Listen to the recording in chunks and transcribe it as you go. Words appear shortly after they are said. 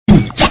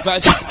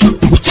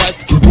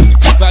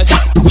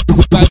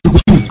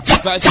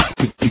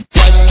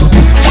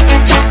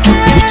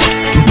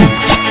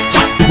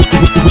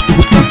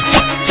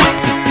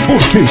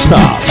Você está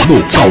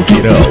no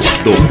caldeirão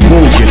do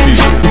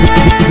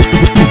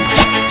fogueteiro.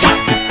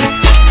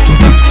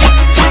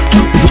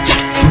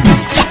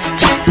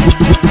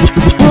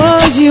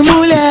 Hoje,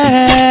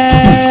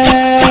 mulher,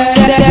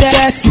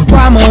 desce com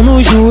a mão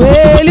no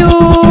joelho,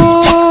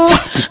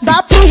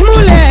 dá pros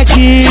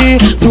moleque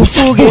do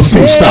fogueteiro. Você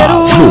está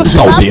no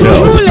caldeirão dá pros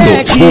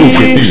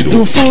moleque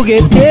do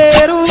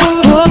fogueteiro.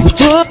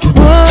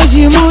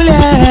 Hoje,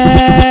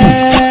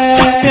 mulher,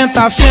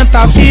 tenta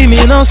firme,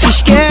 não se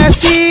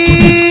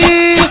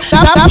esquece.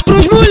 Dá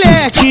pros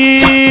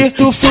moleque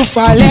do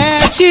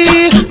fufalete,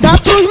 dá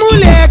pros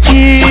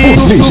moleque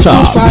Você do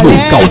está fufalete.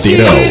 no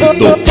caldeirão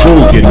do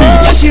fogueteiro.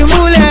 Hoje,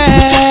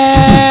 mulher,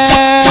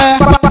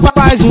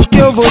 faz o que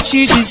eu vou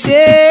te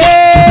dizer.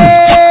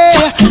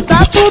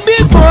 Dá pro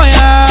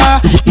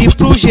biconha e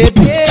pro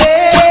GB.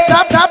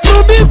 Dá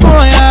pro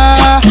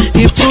biconha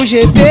e pro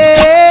GB.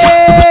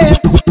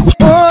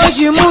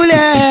 Hoje,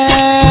 mulher,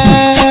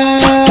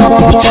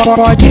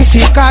 pode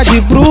ficar de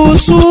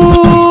bruço.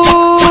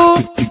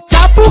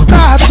 Dá pro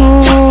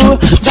cato,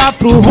 dá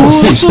pro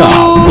russo. Você está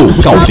no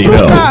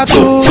caldeirão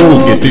do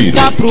fogueteiro.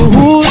 Dá pro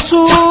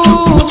russo.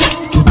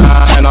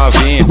 Ai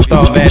novinho,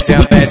 tão vem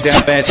sentando,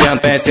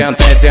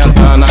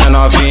 ai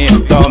novinho,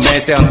 tão vem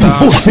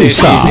sentando. Você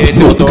está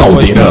no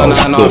caldeirão do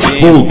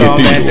fogueteiro. Tão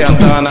vem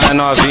sentando, ai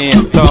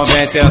novinho, tão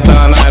vem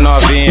sentando, ai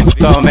novinho,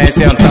 tão vem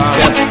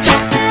sentando.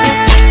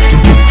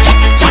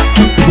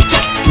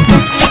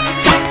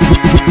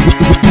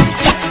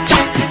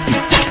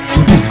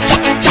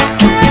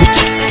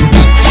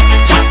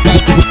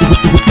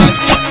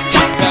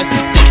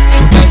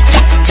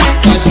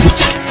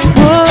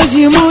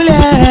 Hoje,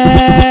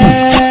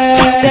 mulher,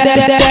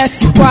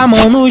 desce com a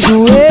mão no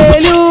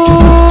joelho,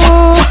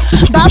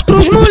 dá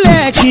pros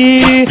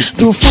moleque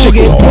do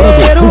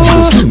fogueteiro.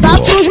 Dá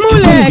pros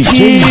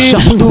moleque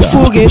do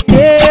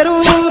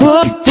fogueteiro.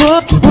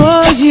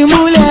 Hoje,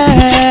 mulher,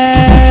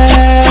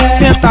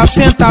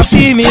 tenta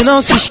firme,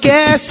 não se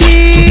esquece.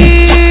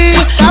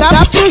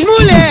 Dá pros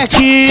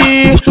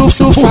moleque do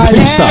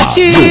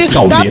fufalete.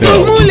 Dá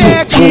pros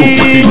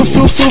moleque do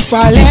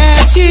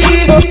fufalete.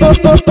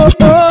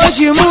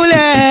 Hoje,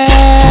 mulher,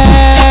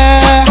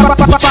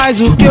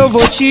 faz o que eu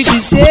vou te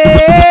dizer.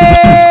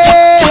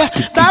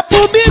 Dá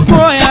pro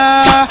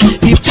biconha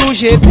e pro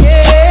GB.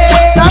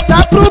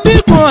 Dá pro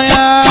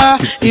biconha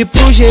e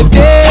pro GB.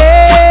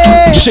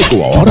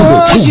 Chegou a hora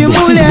do Hoje,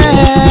 mulher,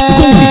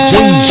 com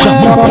DJ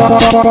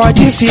Jamanta.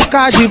 pode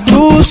ficar de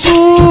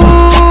bruço.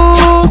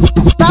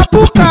 Dá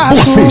pro cato,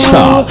 Você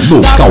está no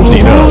dá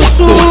caldeirão pro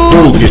russo. do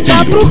fogueteiro.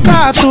 Dá pro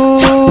cato,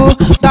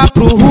 dá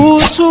pro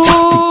russo.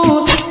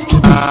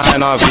 Ai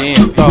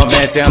novinho, tão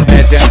vem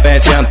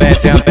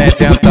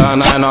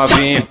sentando, ai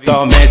novinho,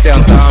 tão vem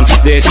sentando.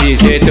 Desse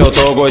jeito eu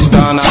tô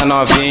gostando, ai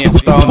novinho,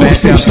 tão vem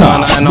Você está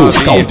sentando, ai no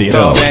novinho,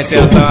 caldeirão tão vem do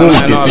sentando, ai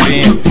fogueteiro.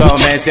 novinho, tão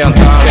vem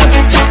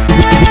sentando.